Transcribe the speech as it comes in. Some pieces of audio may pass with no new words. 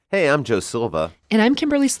Hey, I'm Joe Silva. And I'm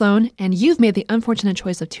Kimberly Sloan, and you've made the unfortunate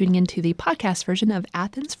choice of tuning into the podcast version of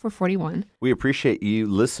Athens 441. We appreciate you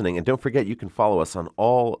listening, and don't forget you can follow us on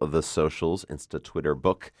all of the socials, Insta, Twitter,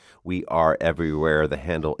 Book. We are everywhere. The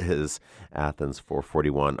handle is Athens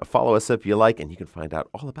 441. Follow us if you like, and you can find out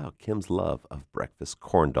all about Kim's love of breakfast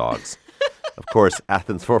corn dogs. Of course,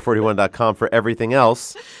 Athens441.com for everything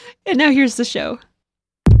else. And now here's the show.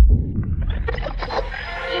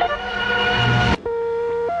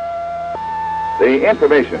 The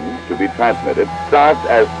information to be transmitted starts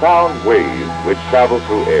as sound waves which travel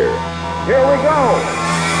through air. Here we go!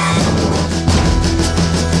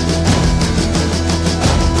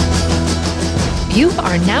 You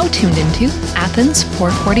are now tuned into Athens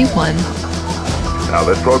 441. Now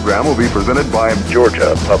this program will be presented by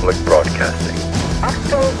Georgia Public Broadcasting.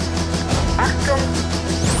 Achtung! Achtung!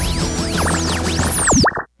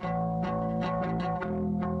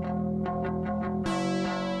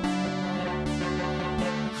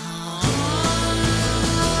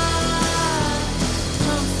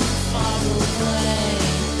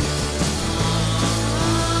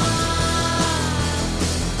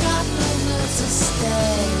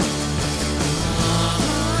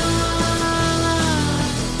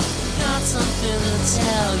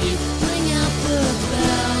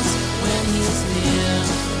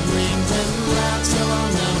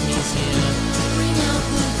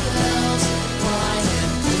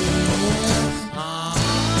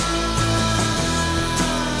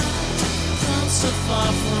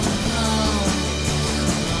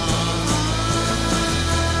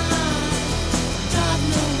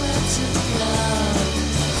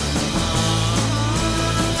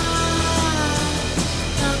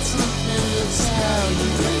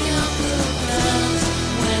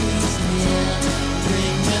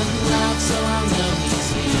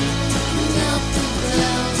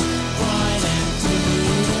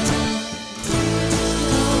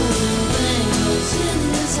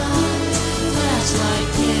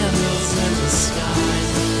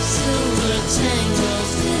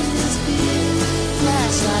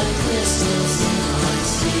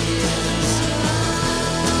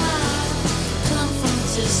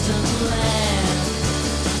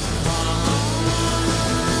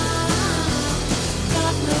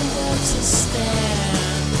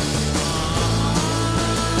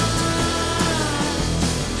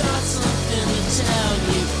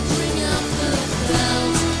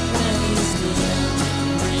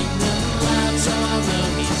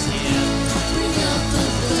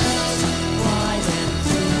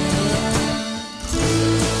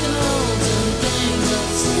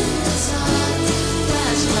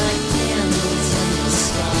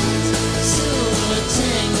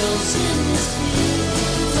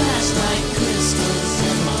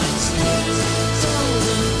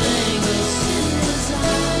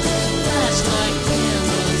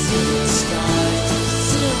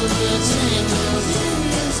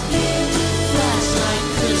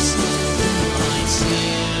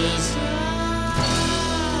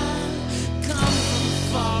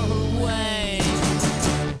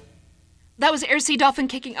 That was Air Sea Dolphin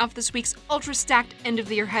kicking off this week's ultra-stacked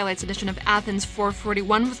end-of-the-year highlights edition of Athens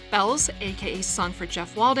 441 with Bells, a.k.a. Song for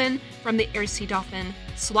Jeff Walden, from the Air Sea Dolphin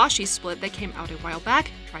Sloshy split that came out a while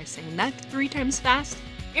back. Try saying that 3 times fast.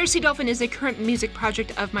 Air Sea Dolphin is a current music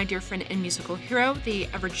project of my dear friend and musical hero, the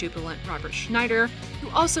ever-jubilant Robert Schneider, who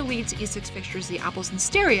also leads E6 Fixtures The Apples in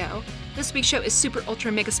Stereo. This week's show is super ultra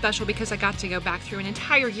mega special because I got to go back through an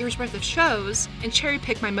entire year's worth of shows and cherry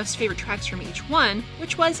pick my most favorite tracks from each one,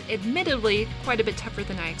 which was, admittedly, quite a bit tougher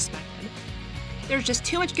than I expected. There's just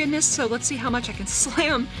too much goodness, so let's see how much I can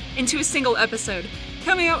slam into a single episode.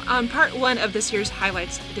 Coming out on part 1 of this year's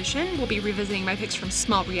Highlights edition, we'll be revisiting my picks from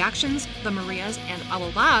Small Reactions, The Marias, and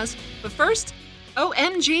Alalas. But first,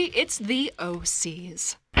 OMG, it's the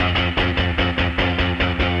OCs.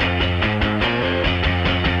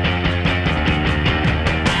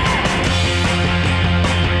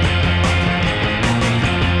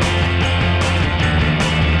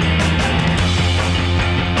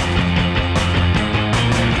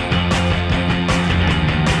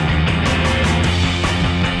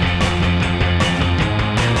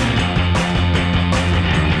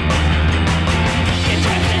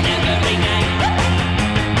 Every night,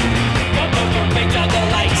 the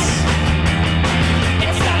lights.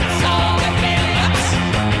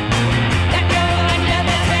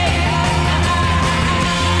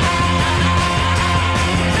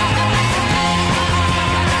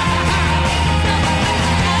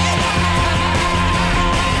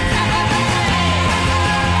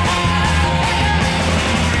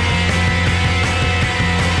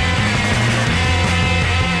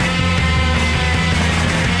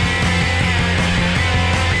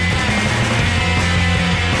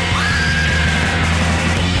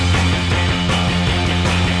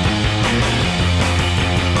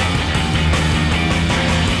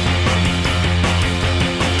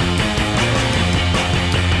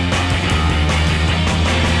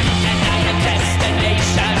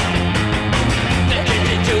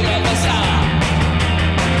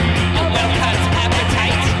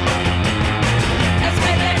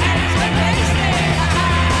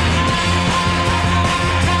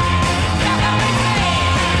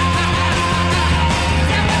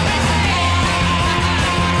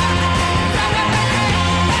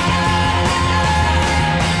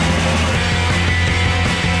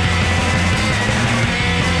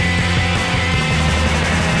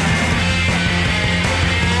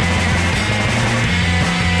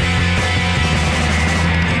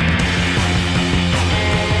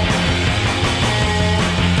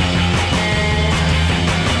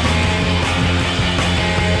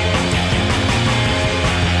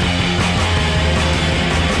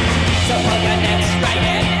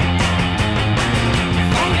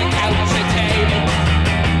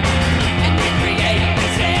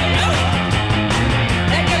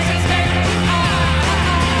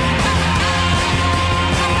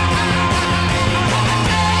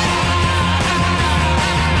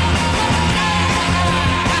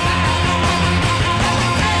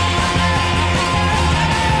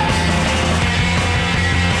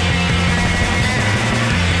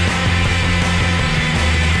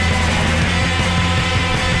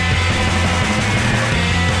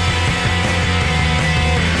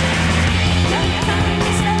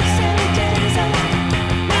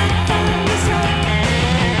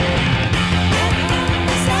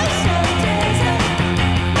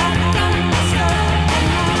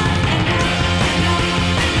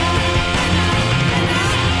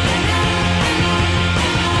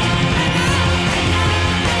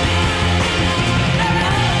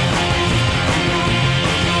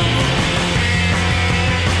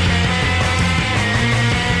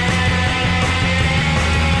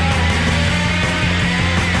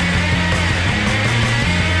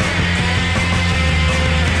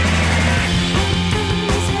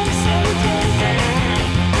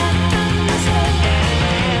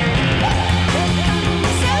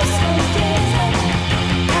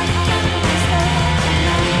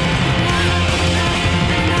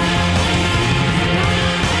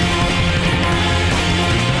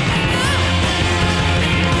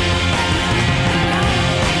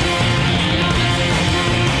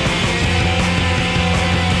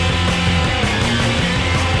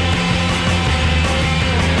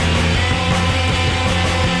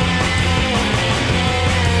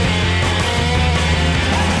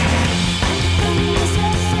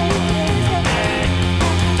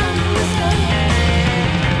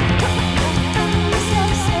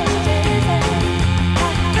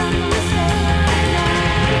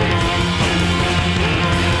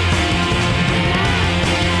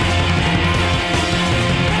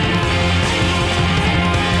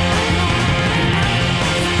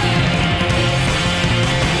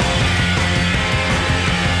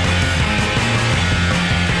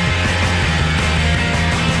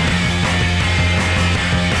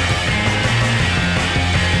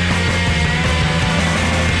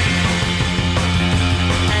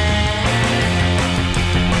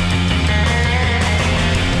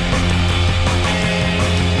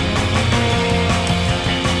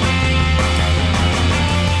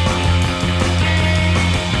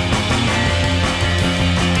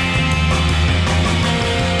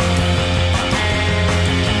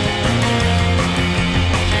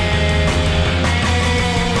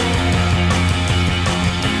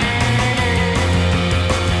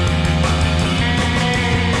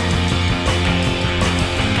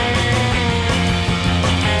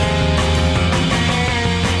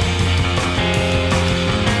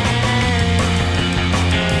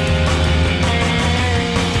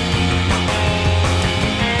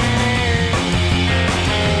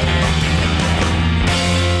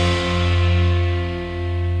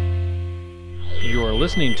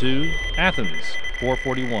 listening to Athens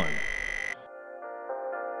 441.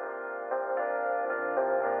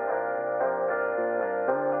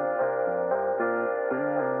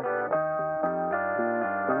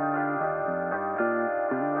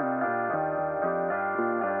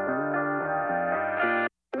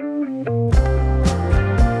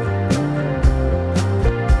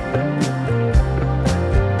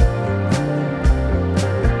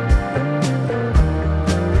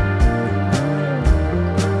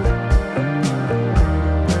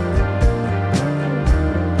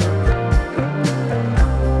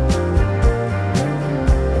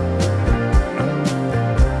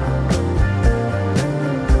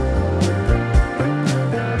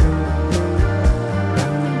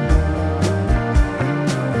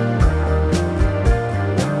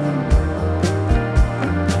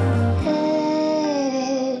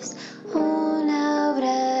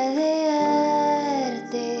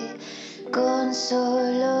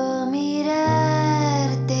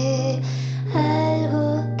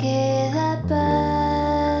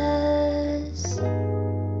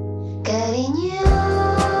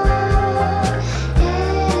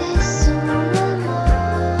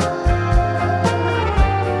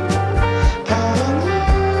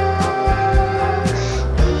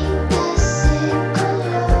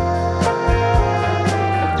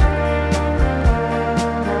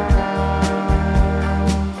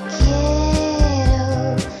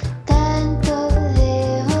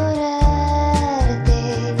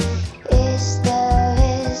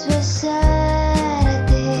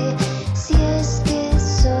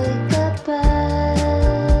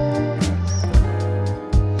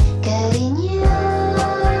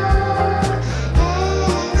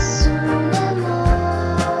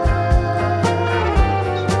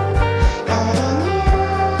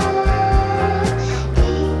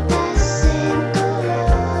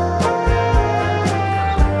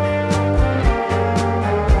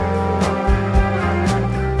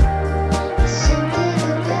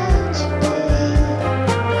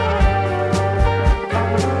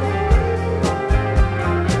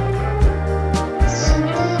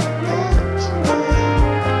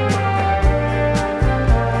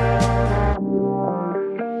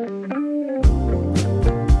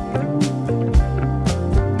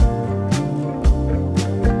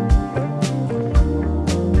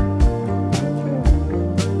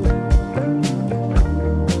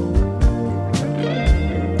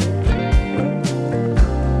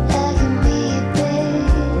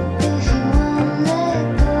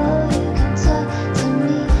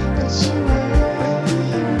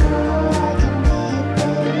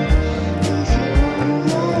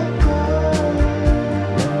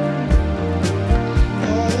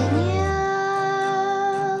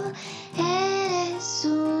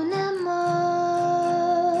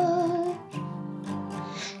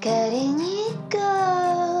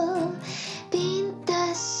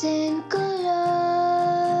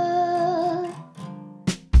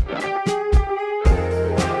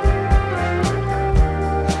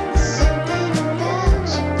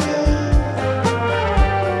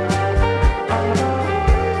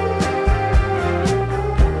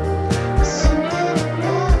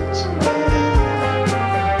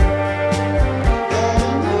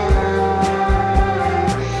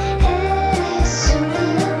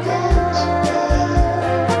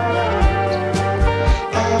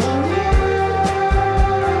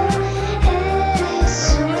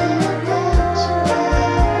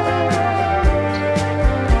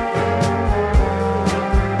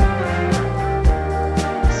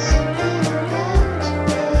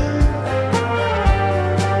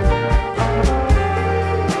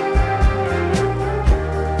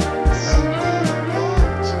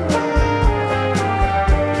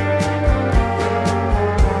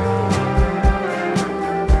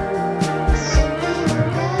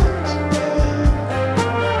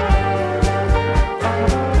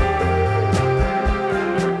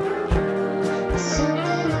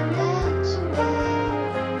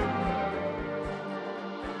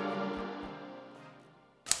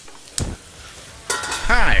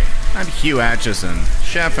 I'm Hugh Atchison,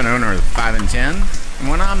 chef and owner of 5 and 10, and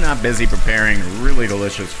when I'm not busy preparing really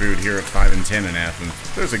delicious food here at 5 and 10 in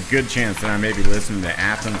Athens, there's a good chance that I may be listening to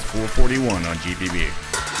Athens 441 on GPB.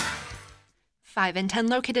 5 and 10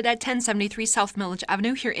 located at 1073 South Millage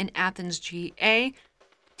Avenue here in Athens, GA.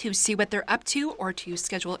 To see what they're up to, or to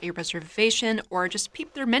schedule a reservation, or just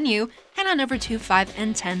peep their menu, head on over to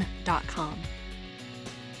 5and10.com.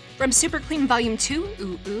 From Super Clean Volume 2,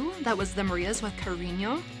 Ooh Ooh, that was the Marias with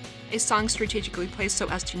Cariño, a song strategically placed so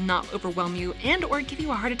as to not overwhelm you and or give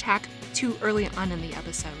you a heart attack too early on in the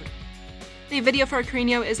episode. The video for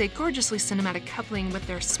Carino is a gorgeously cinematic coupling with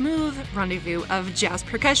their smooth rendezvous of jazz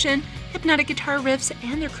percussion, hypnotic guitar riffs,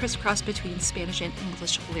 and their crisscross between Spanish and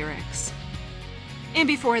English lyrics. And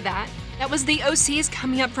before that was the OCs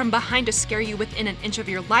coming up from behind to scare you within an inch of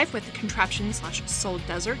your life with the Contraption/Soul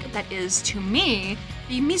Desert that is, to me,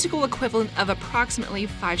 the musical equivalent of approximately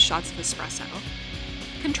 5 shots of espresso.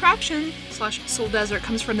 Contraption/Soul Desert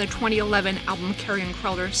comes from their 2011 album Carrion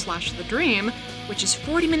Crawler/The Dream, which is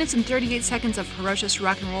 40 minutes and 38 seconds of ferocious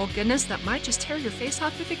rock and roll goodness that might just tear your face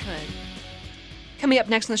off if it could. Coming up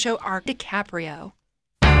next on the show are DiCaprio.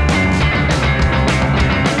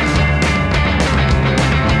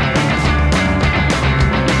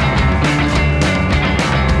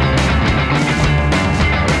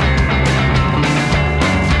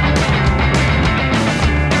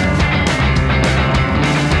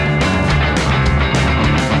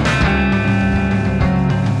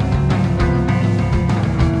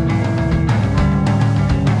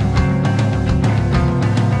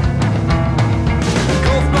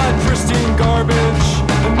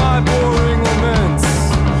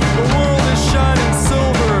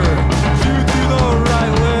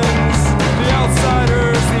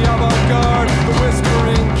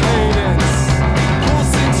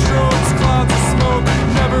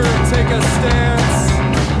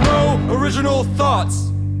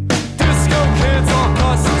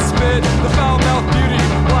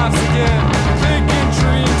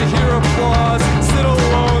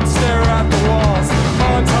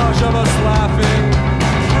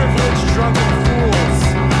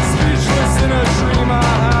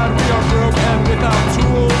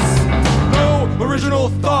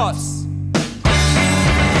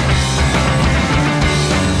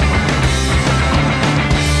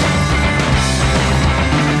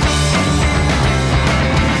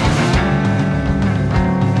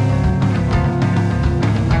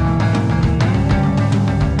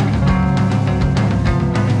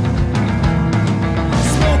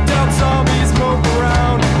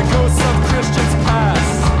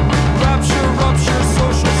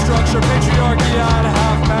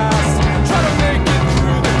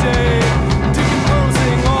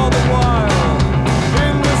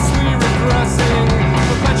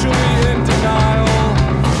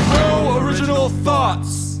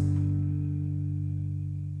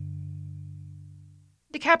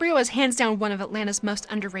 DiCaprio is hands down one of Atlanta's most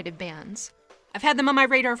underrated bands. I've had them on my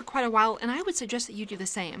radar for quite a while, and I would suggest that you do the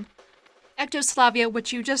same. Ectoslavia,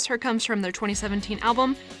 which you just heard, comes from their 2017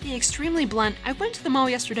 album, The Extremely Blunt. I went to the mall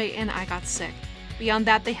yesterday and I got sick. Beyond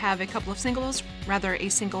that, they have a couple of singles, rather a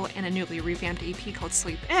single and a newly revamped EP called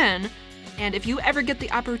Sleep In, and if you ever get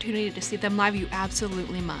the opportunity to see them live, you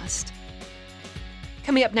absolutely must.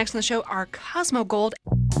 Coming up next on the show are Cosmo Gold.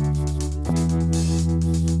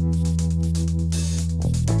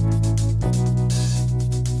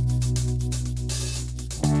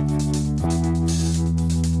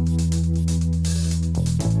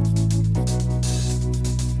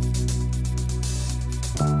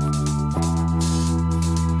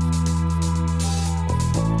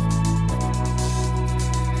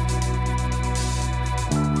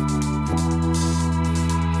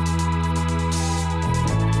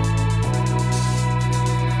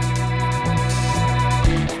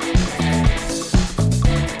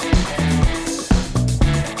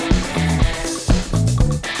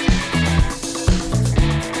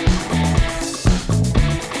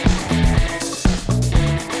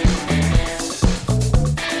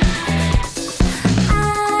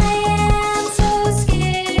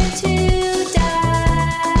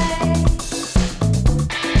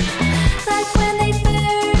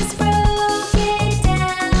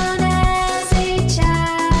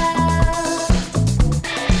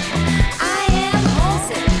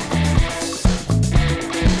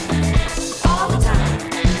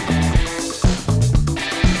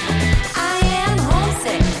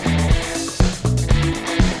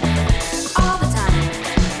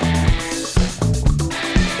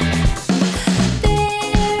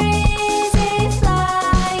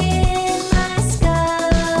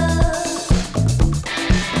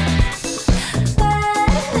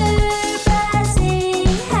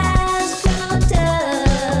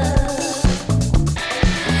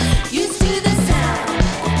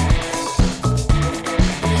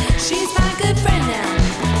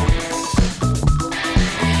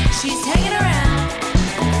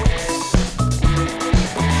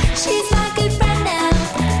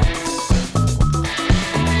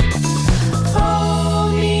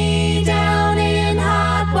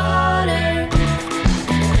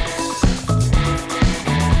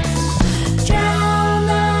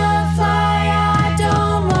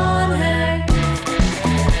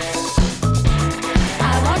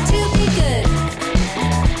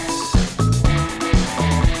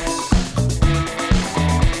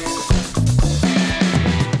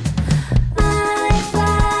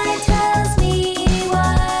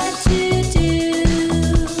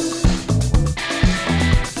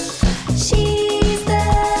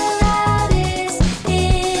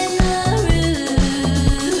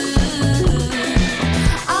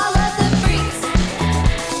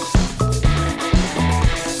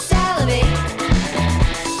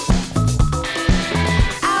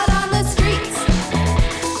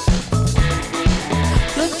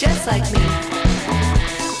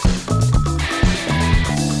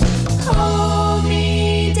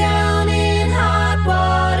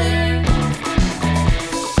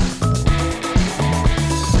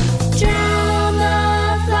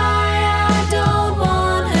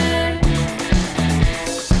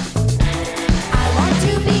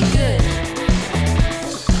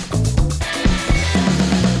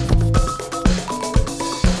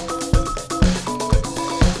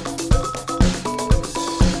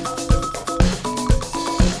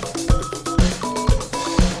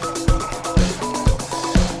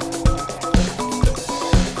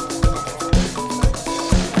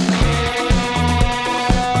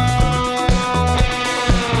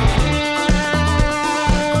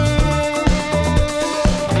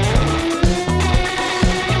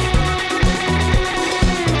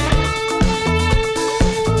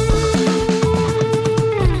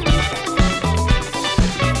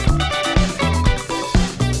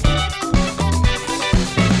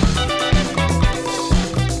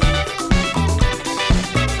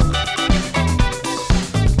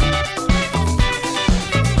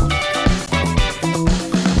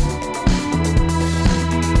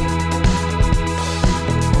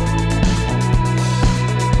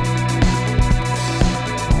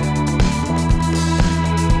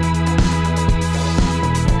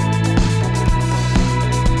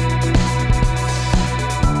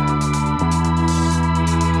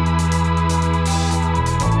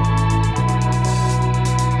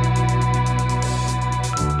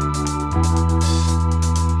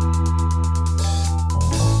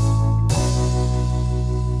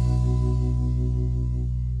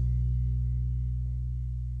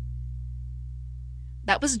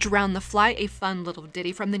 That was Drown the Fly, a fun little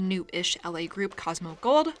ditty from the new-ish LA group Cosmo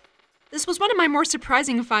Gold. This was one of my more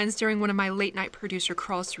surprising finds during one of my late-night producer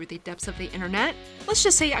crawls through the depths of the internet. Let's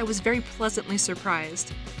just say I was very pleasantly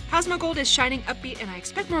surprised. Cosmo Gold is shining upbeat, and I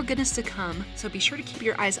expect more goodness to come, so be sure to keep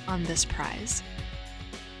your eyes on this prize.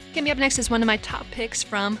 Coming up next is one of my top picks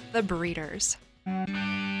from The Breeders.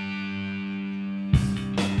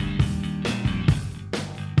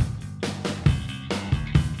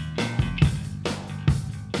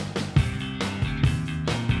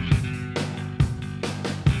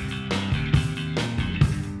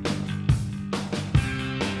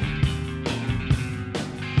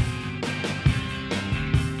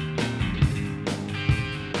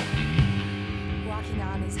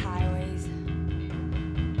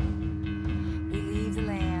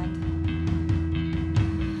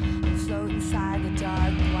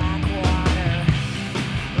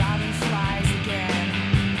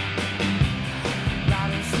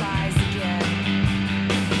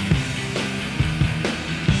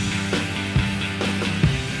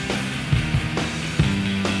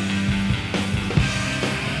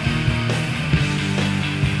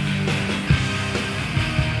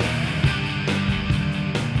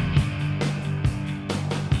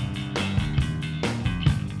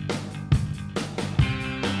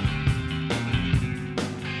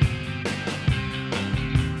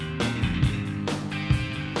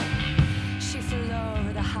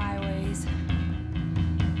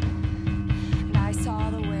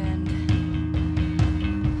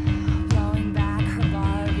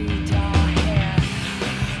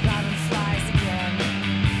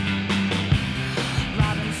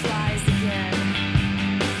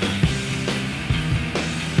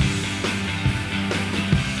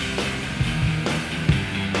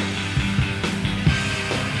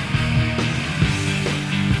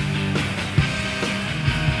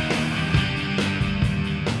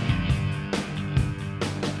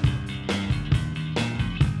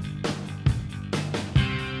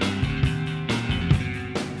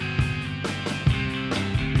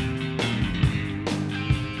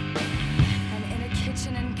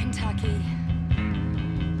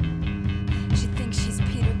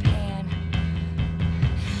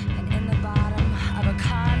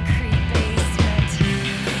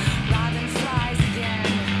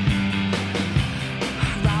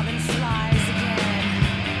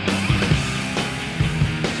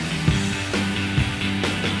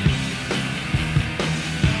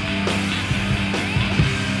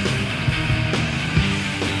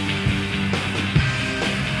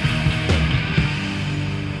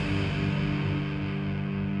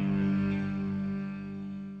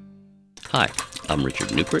 Hi, I'm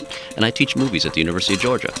Richard Newport, and I teach movies at the University of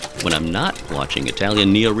Georgia. When I'm not watching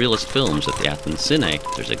Italian neo-realist films at the Athens Cine,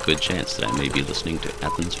 there's a good chance that I may be listening to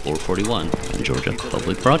Athens 441 on Georgia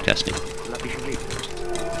Public Broadcasting.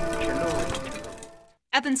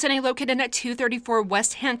 Athens Cine, located at 234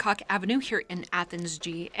 West Hancock Avenue here in Athens,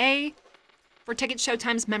 GA. For ticket,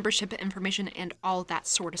 showtimes, membership information, and all that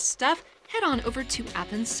sort of stuff, head on over to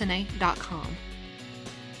athenscine.com.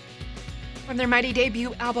 From their mighty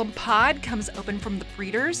debut album Pod comes Open from The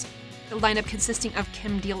Breeders. The lineup consisting of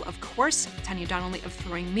Kim Deal, of course, Tanya Donnelly of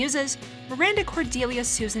Throwing Muses, Miranda Cordelia,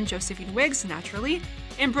 Susan Josephine Wiggs, naturally,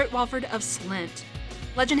 and Britt Walford of Slint.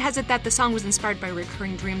 Legend has it that the song was inspired by a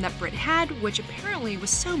recurring dream that Britt had, which apparently was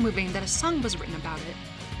so moving that a song was written about it.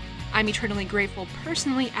 I'm eternally grateful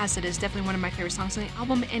personally, as it is definitely one of my favorite songs on the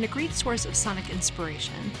album and a great source of sonic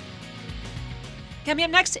inspiration. Coming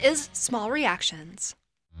up next is Small Reactions.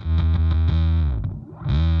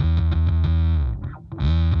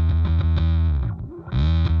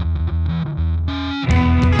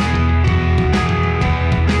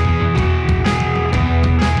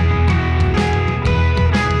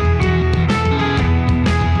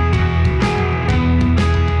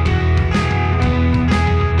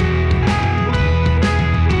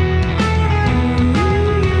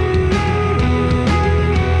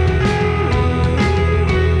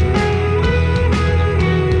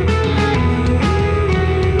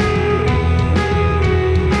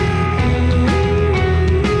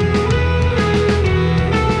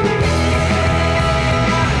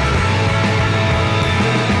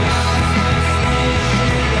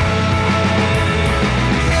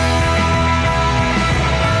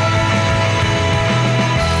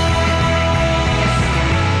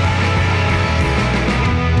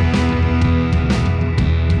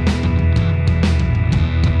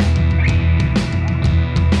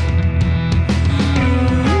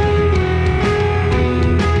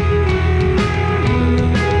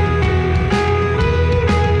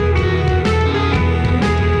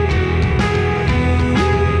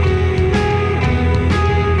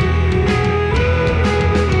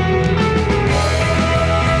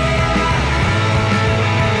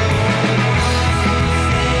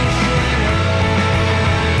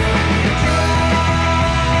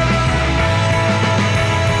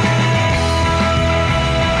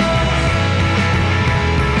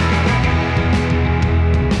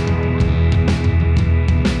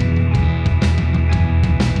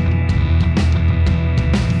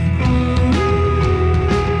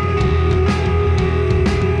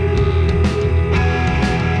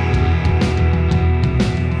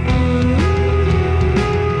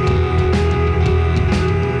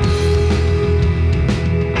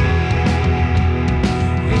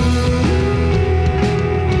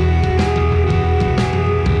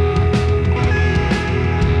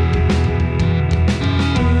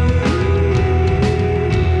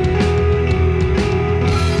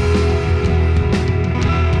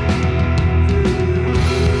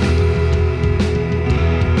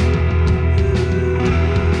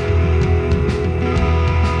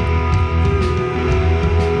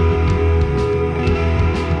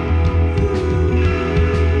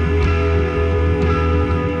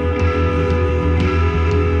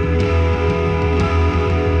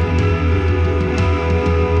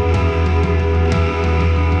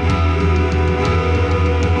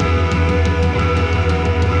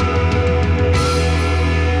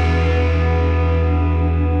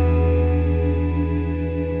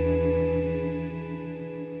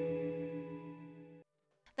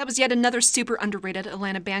 That was yet another super underrated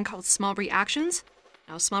Atlanta band called Small Reactions.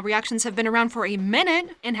 Now, Small Reactions have been around for a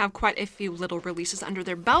minute and have quite a few little releases under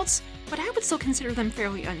their belts, but I would still consider them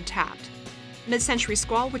fairly untapped. Mid-Century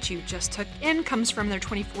Squall, which you just took in, comes from their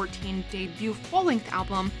 2014 debut full-length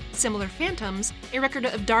album, Similar Phantoms, a record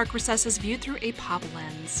of dark recesses viewed through a pop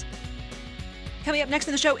lens. Coming up next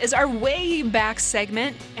in the show is our Way Back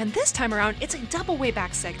segment, and this time around, it's a double Way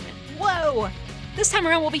Back segment. Whoa! This time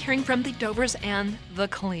around, we'll be hearing from the Dovers and the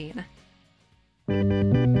Clean.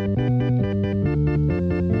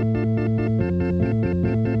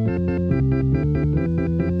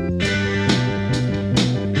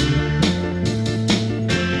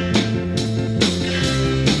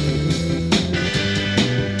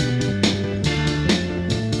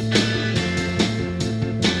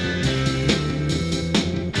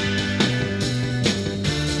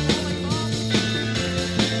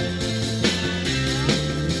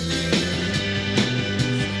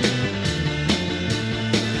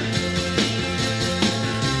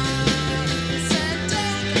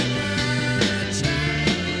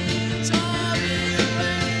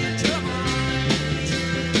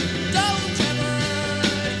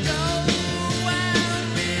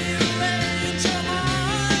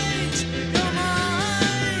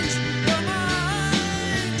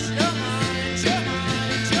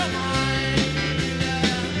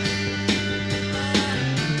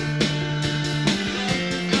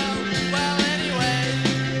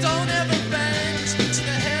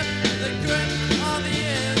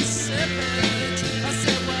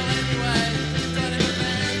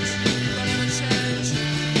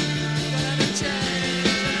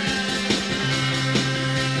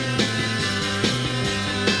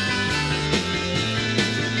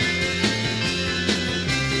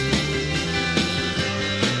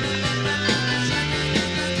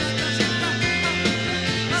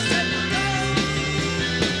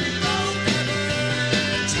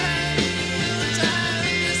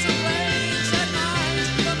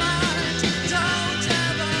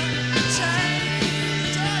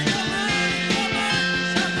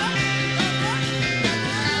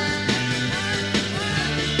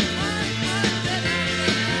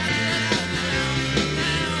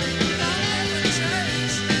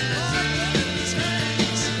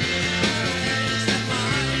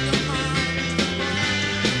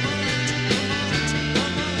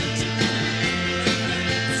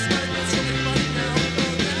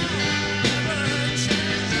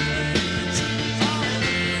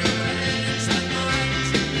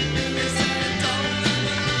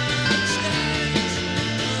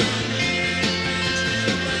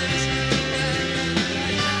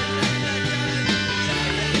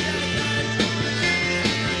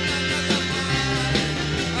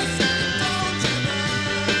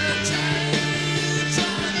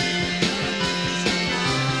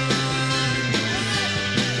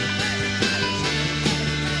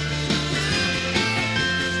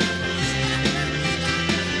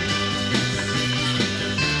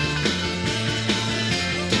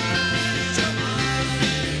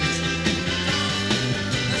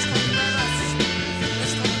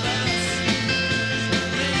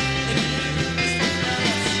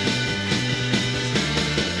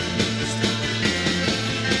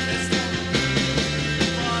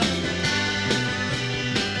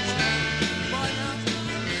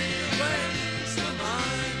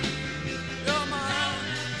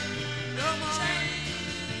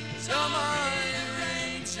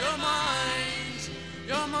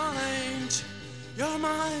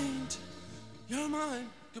 You're mine.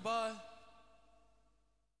 Goodbye.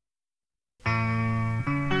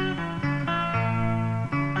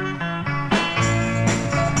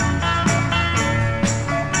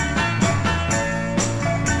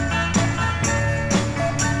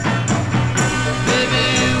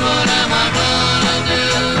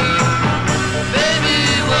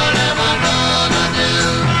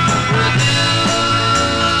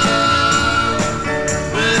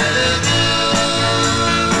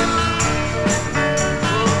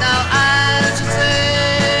 Now I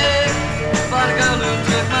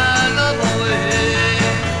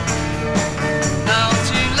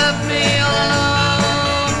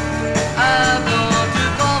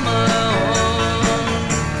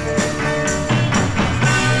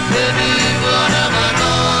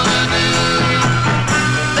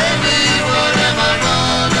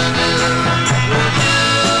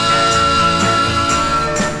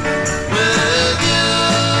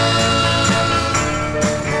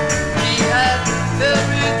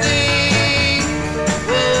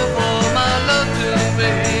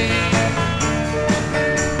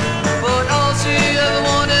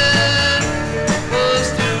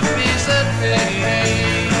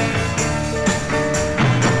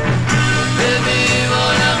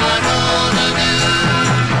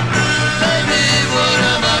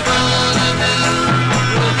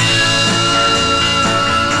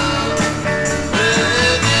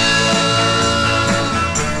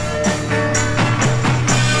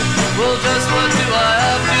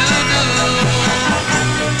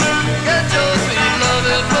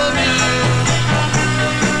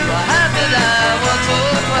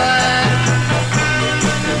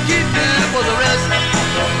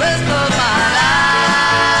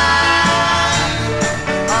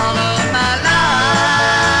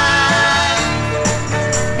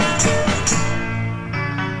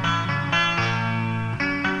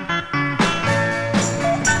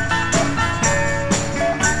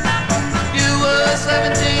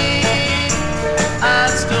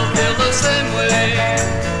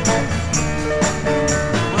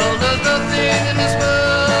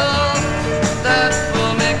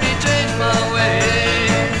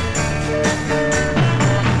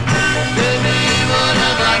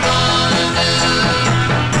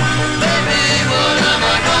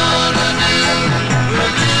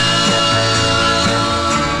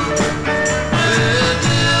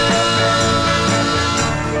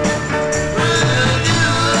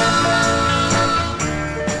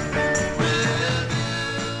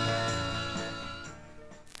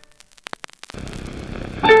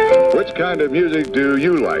Which kind of music do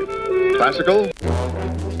you like? Classical?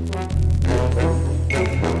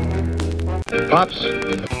 Pops?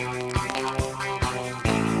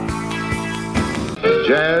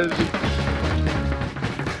 Jazz?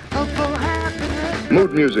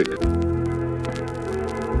 Mood music?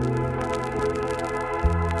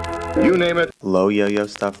 You name it. Low Yo-Yo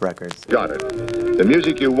Stuff Records. Got it. The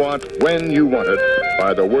music you want, when you want it,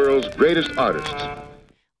 by the world's greatest artists.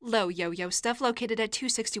 Low Yo-Yo Stuff, located at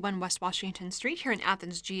 261 West Washington Street here in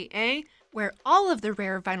Athens, GA, where all of the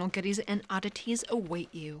rare vinyl goodies and oddities await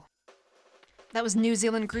you. That was New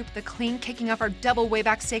Zealand group The Clean kicking off our double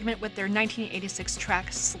wayback segment with their 1986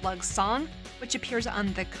 track Slug Song, which appears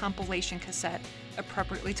on the compilation cassette,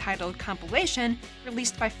 appropriately titled Compilation,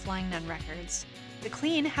 released by Flying Nun Records. The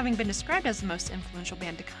Clean having been described as the most influential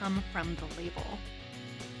band to come from the label.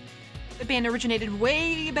 The band originated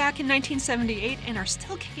way back in 1978 and are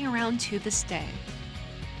still kicking around to this day.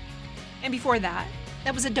 And before that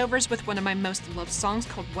was the Dovers with one of my most loved songs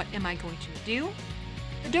called What Am I Going to Do?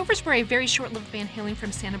 The Dovers were a very short-lived band hailing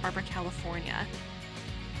from Santa Barbara, California.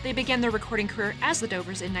 They began their recording career as the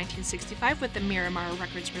Dovers in 1965 with the Miramar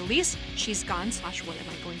Records release, She's Gone / What Am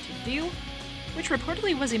I Going to Do?, which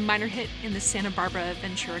reportedly was a minor hit in the Santa Barbara,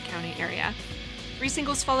 Ventura County area. 3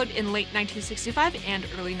 singles followed in late 1965 and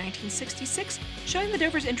early 1966, showing the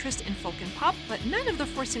Dovers' interest in folk and pop, but none of the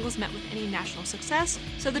 4 singles met with any national success,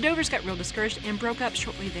 so the Dovers got real discouraged and broke up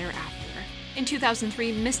shortly thereafter. In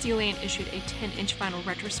 2003, Misty Lane issued a 10-inch vinyl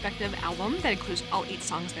retrospective album that includes all 8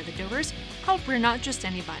 songs by the Dovers, called We're Not Just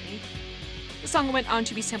Anybody. The song went on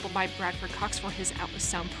to be sampled by Bradford Cox for his Atlas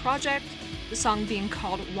Sound project, the song being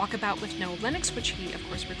called Walkabout with Noah Lennox, which he, of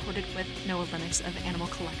course, recorded with Noah Lennox of Animal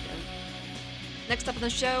Collective. Next up on the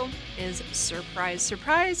show is Surprise,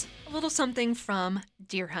 Surprise, a little something from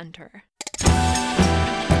Deer Hunter.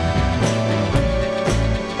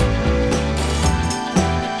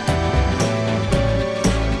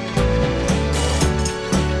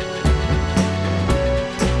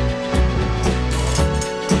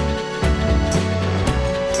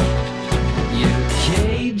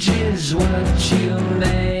 Is what you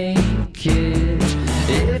make it.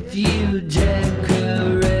 If you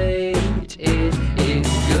decorate it, it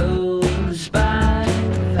goes by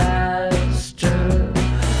faster,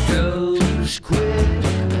 goes quick,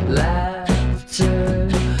 laughter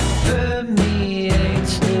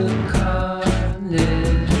permeates the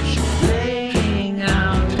carnage, laying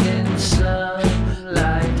out in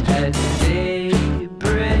sunlight at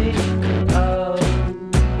daybreak. Oh,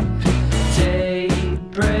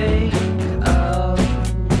 daybreak.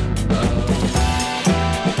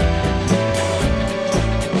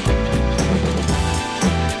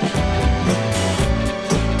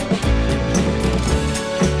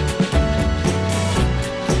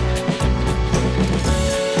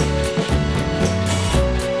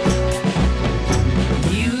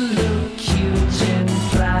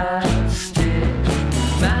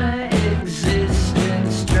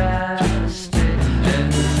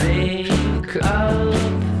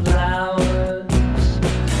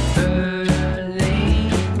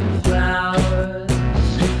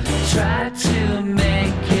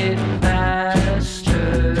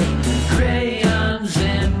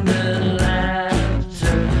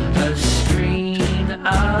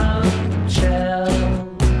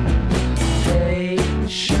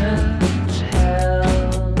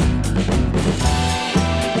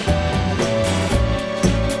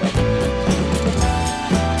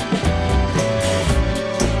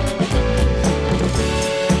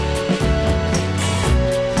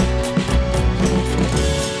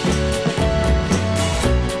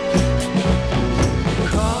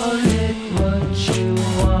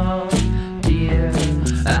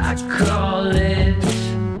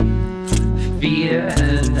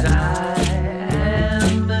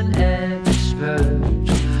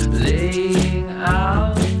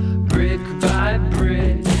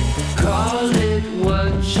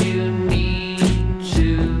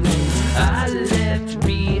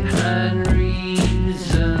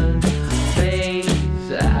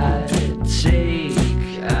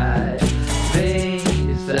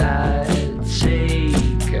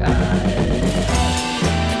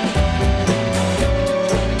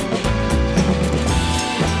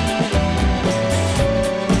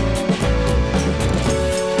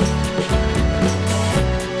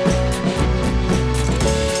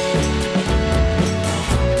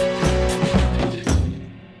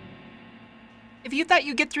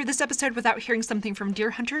 Get through this episode without hearing something from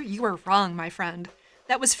Deer Hunter, you are wrong, my friend.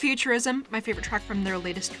 That was Futurism, my favorite track from their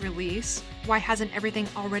latest release, Why Hasn't Everything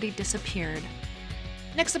Already Disappeared?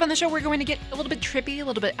 Next up on the show, we're going to get a little bit trippy, a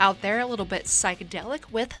little bit out there, a little bit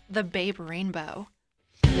psychedelic with the Babe Rainbow.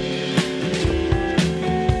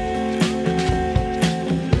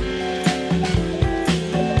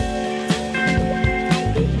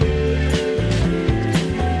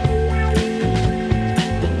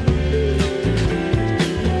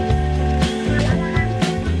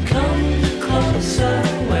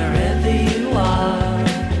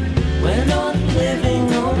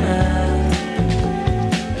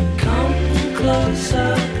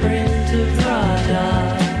 Closer, print of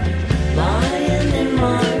radar, lying in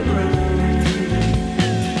my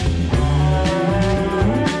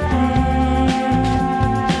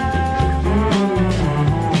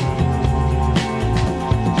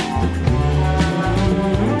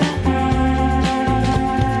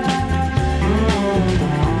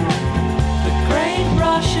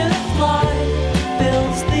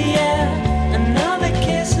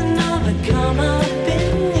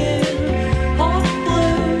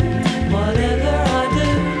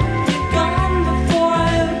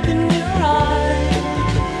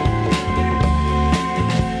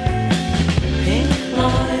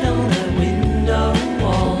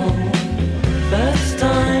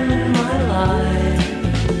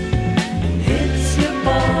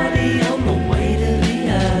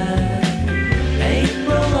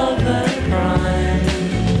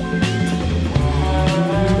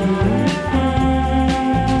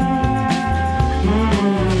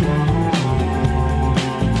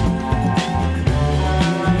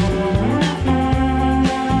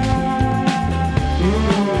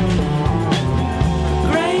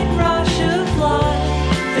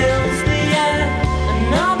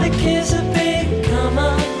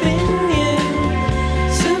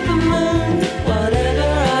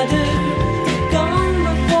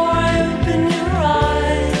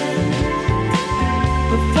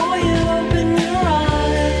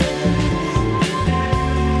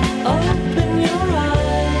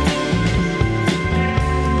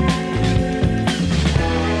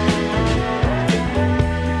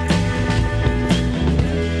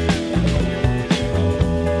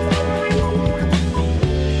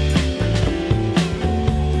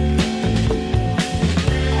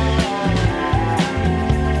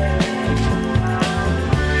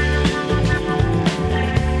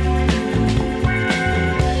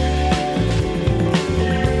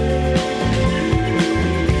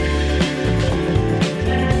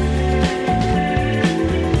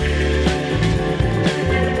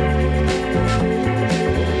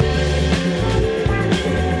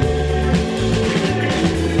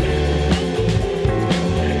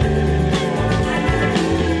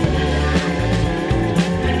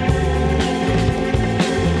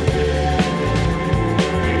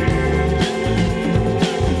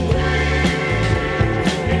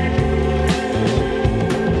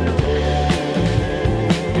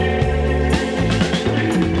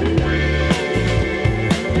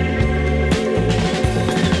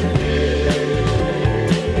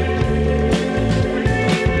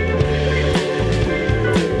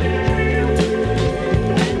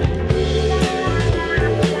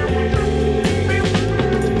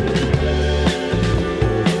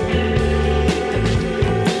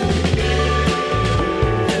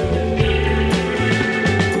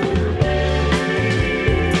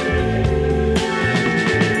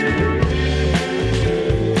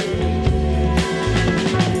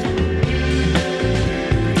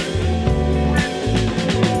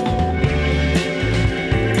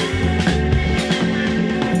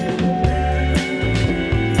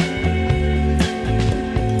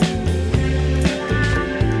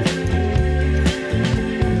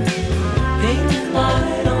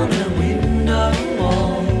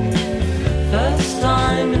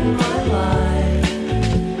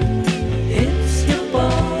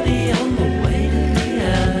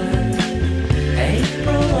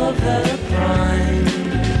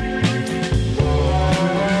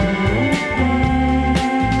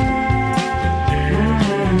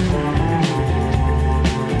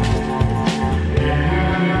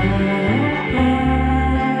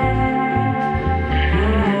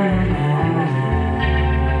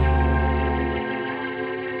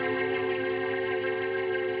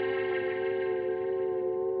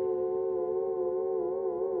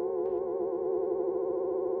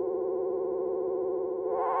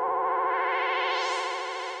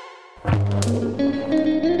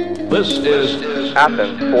This is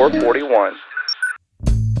Athens 441.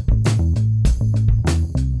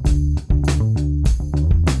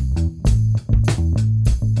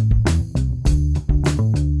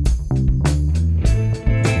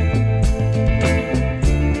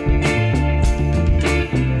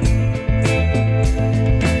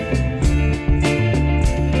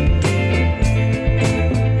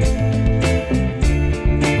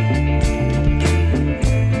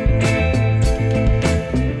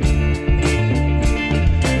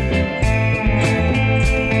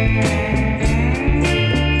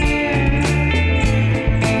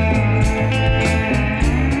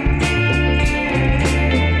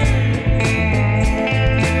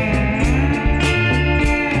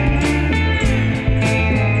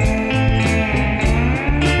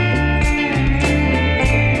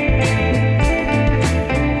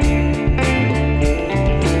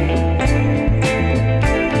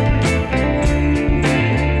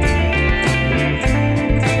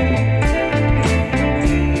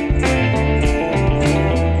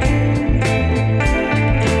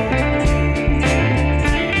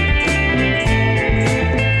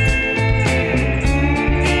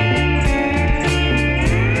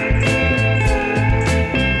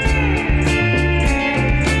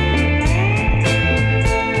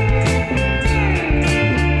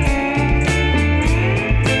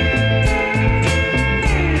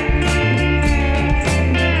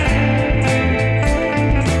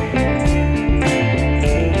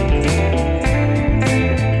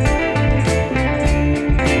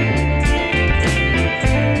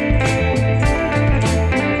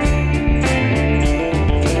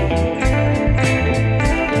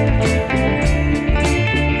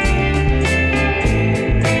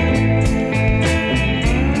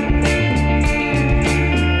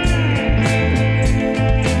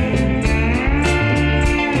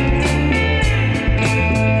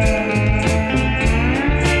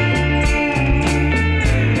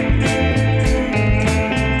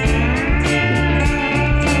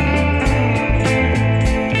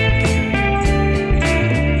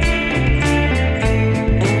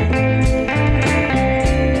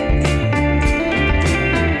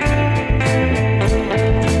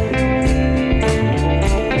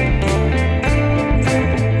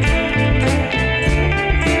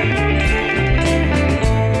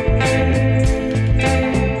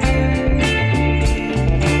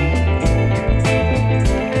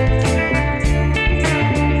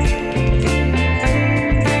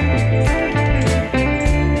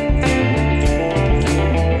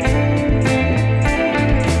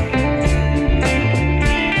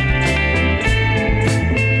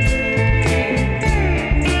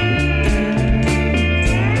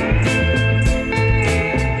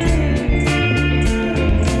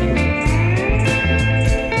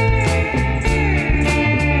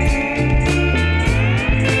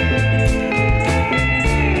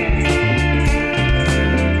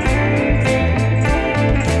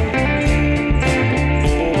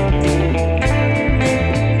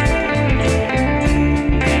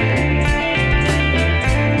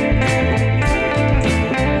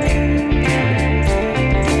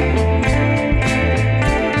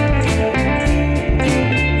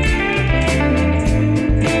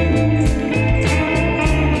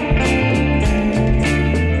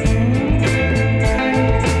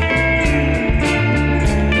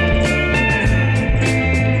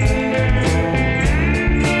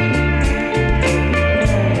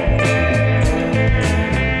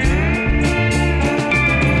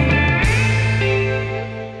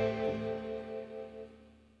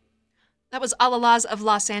 Alalas of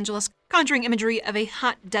Los Angeles, conjuring imagery of a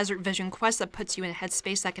hot desert vision quest that puts you in a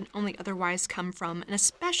headspace that can only otherwise come from an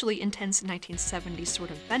especially intense 1970s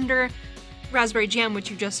sort of bender. Raspberry Jam,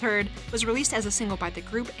 which you just heard, was released as a single by the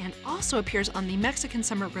group and also appears on the Mexican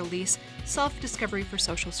summer release Self-Discovery for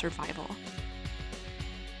Social Survival.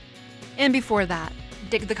 And before that,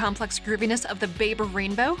 dig the complex grooviness of the Babe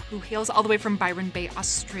Rainbow, who hails all the way from Byron Bay,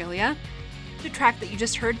 Australia. The track that you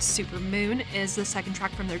just heard, Super Moon, is the second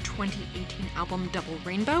track from their 2018 album Double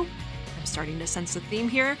Rainbow. I'm starting to sense a theme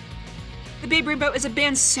here. The Babe Rainbow is a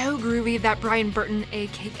band so groovy that Brian Burton,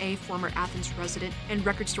 aka former Athens resident and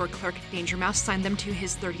record store clerk Danger Mouse, signed them to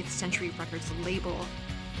his 30th Century Records label.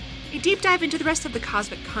 A deep dive into the rest of the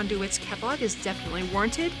Cosmic Conduits catalog is definitely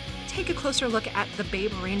warranted. Take a closer look at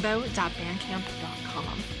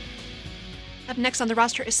thebaberainbow.bandcamp.com. Up next on the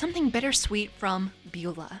roster is something bittersweet from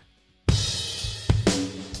Beulah.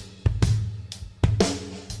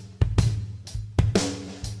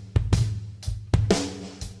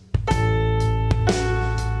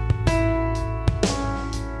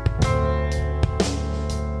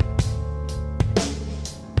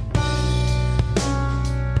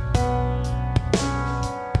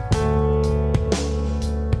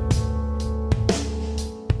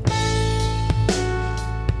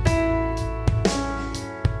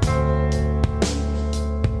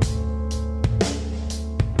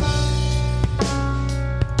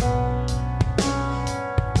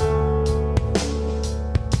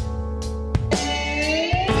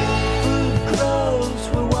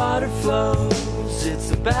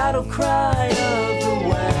 Battle cry of the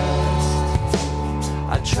West.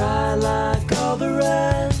 I try like all the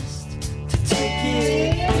rest to take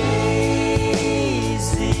it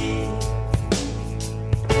easy.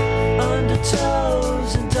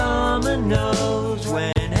 Undertows and dominoes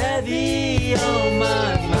when heavy on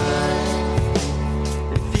my mind.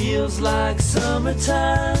 It feels like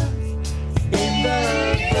summertime in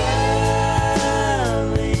the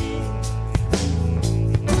valley.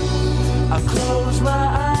 I close my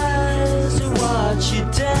eyes and watch you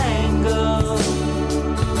dangle.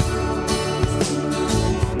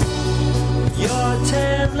 Your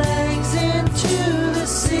 10 legs into the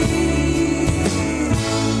sea,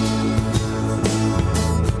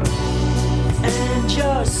 and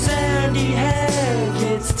your sandy hair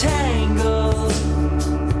gets tangled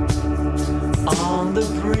on the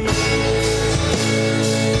breeze.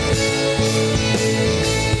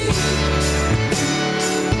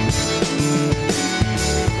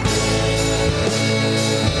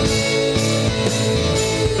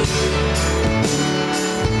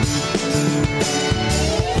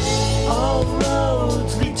 All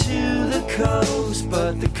roads lead to the coast,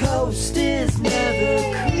 but the coast is never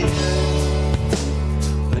clear.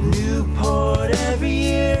 A new port every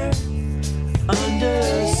year under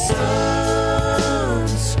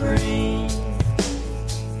sunscreen.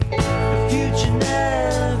 The future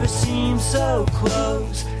never seems so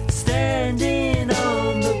close, standing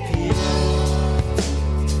on the pier.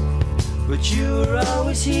 But you were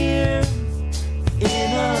always here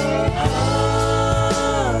in a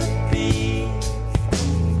heartbeat.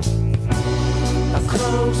 I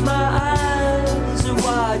close my eyes and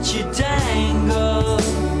watch you dangle.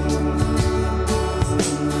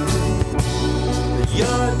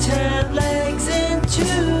 Your 10 legs into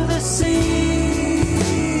the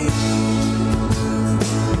sea,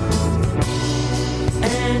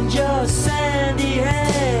 and your sandy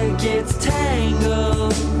hair gets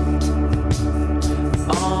tangled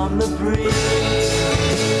on the breeze.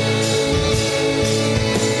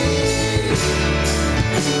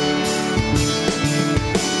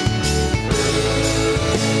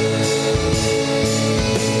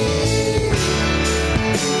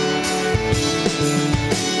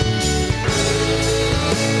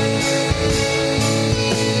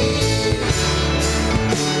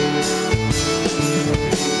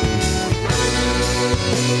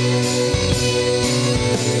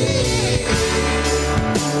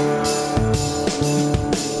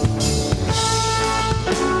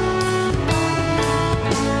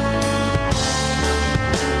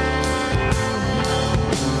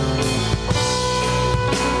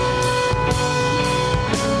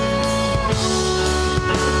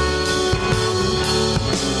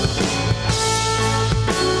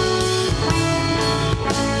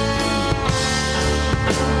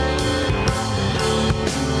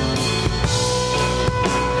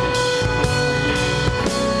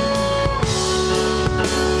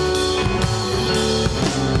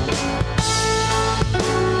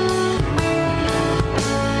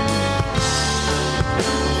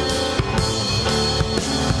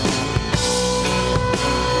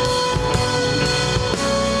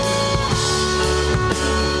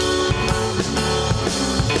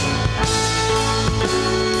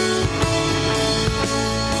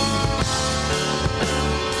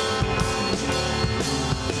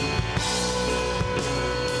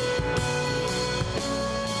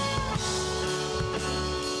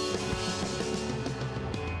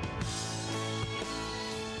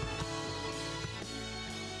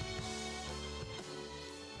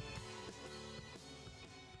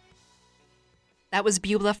 That was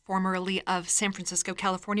Beulah, formerly of San Francisco,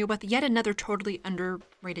 California, with yet another totally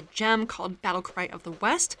underrated gem called Battle Cry of the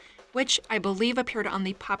West, which I believe appeared on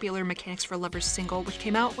the popular Mechanics for Lovers single, which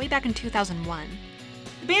came out way back in 2001.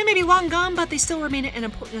 The band may be long gone, but they still remain an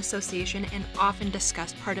important association and often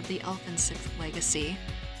discussed part of the Elephant Six legacy.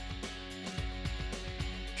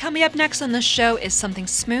 Coming up next on the show is Something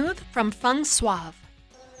Smooth from Feng Suave.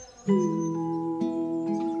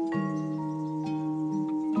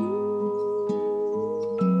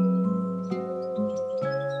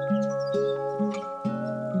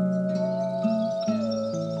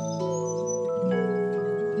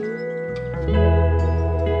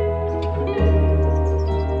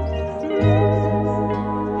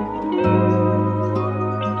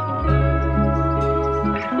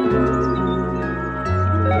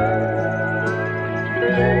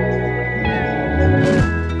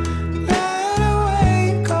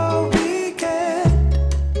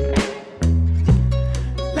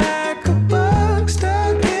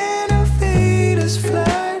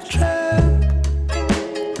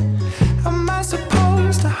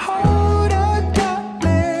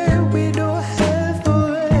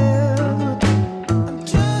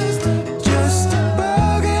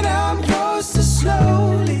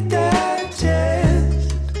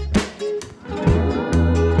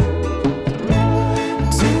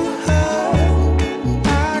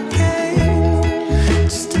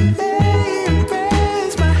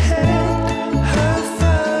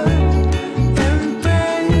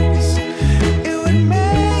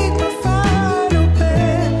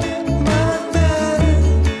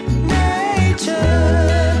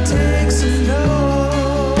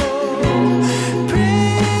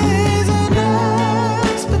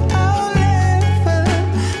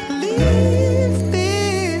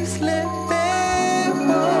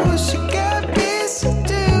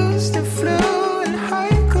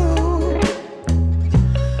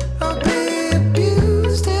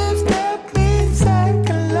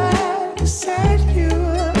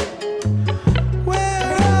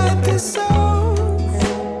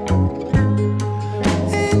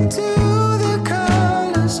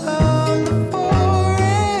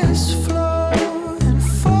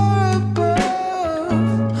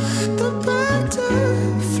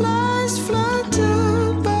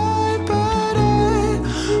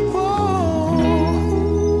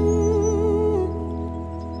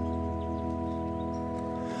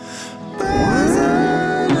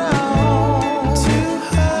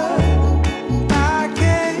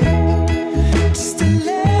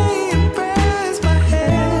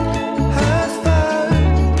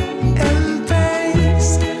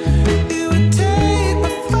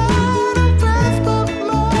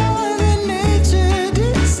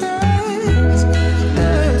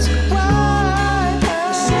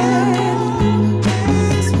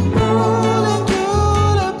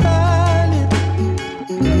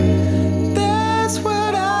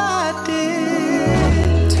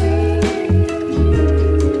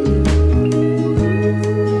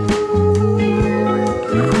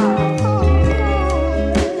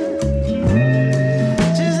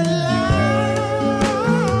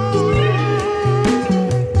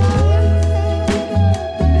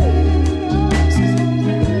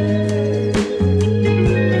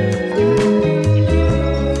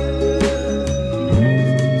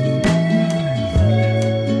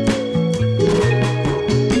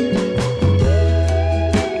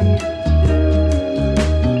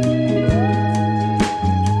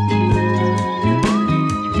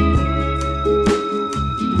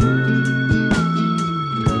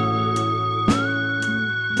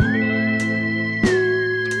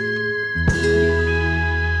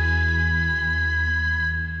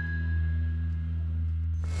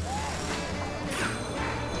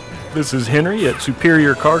 This is Henry at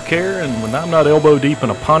Superior Car Care, and when I'm not elbow deep in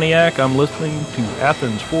a Pontiac, I'm listening to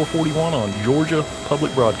Athens 441 on Georgia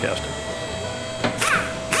Public Broadcasting.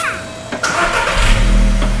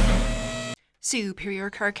 Superior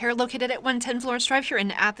Car Care, located at 110 Florence Drive here in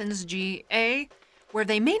Athens, GA, where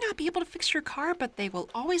they may not be able to fix your car, but they will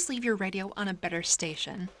always leave your radio on a better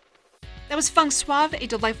station. That was Feng Suave, a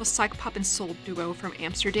delightful psych pop and soul duo from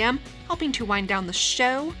Amsterdam, helping to wind down the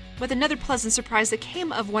show with another pleasant surprise that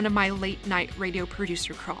came of one of my late-night radio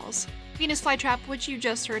producer crawls. Venus Flytrap, which you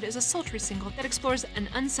just heard, is a sultry single that explores an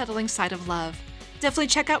unsettling side of love. Definitely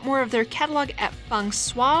check out more of their catalog at Feng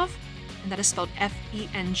Suave, and that is spelled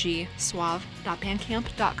F-E-N-G,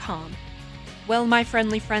 suave.bandcamp.com. Well, my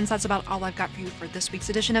friendly friends, that's about all I've got for you for this week's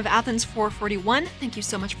edition of Athens 441. Thank you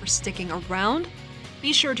so much for sticking around.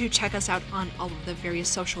 Be sure to check us out on all of the various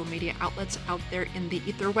social media outlets out there in the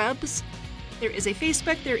etherwebs. There is a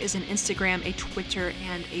Facebook, there is an Instagram, a Twitter,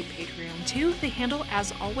 and a Patreon too. The handle,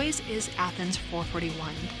 as always, is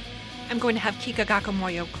Athens441. I'm going to have Kika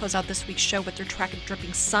Gakamoyo close out this week's show with their track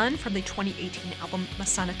Dripping Sun from the 2018 album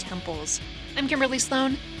Masana Temples. I'm Kimberly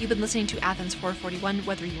Sloan. You've been listening to Athens 441,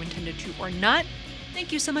 whether you intended to or not.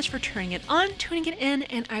 Thank you so much for turning it on, tuning it in,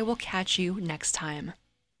 and I will catch you next time.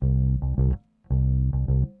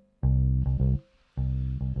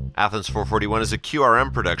 Athens 441 is a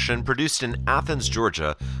QRM production produced in Athens,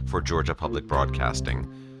 Georgia for Georgia Public Broadcasting.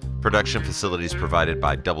 Production facilities provided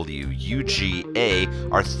by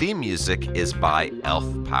WUGA. Our theme music is by Elf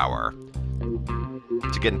Power.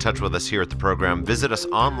 To get in touch with us here at the program, visit us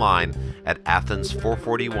online at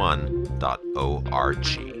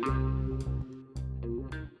athens441.org.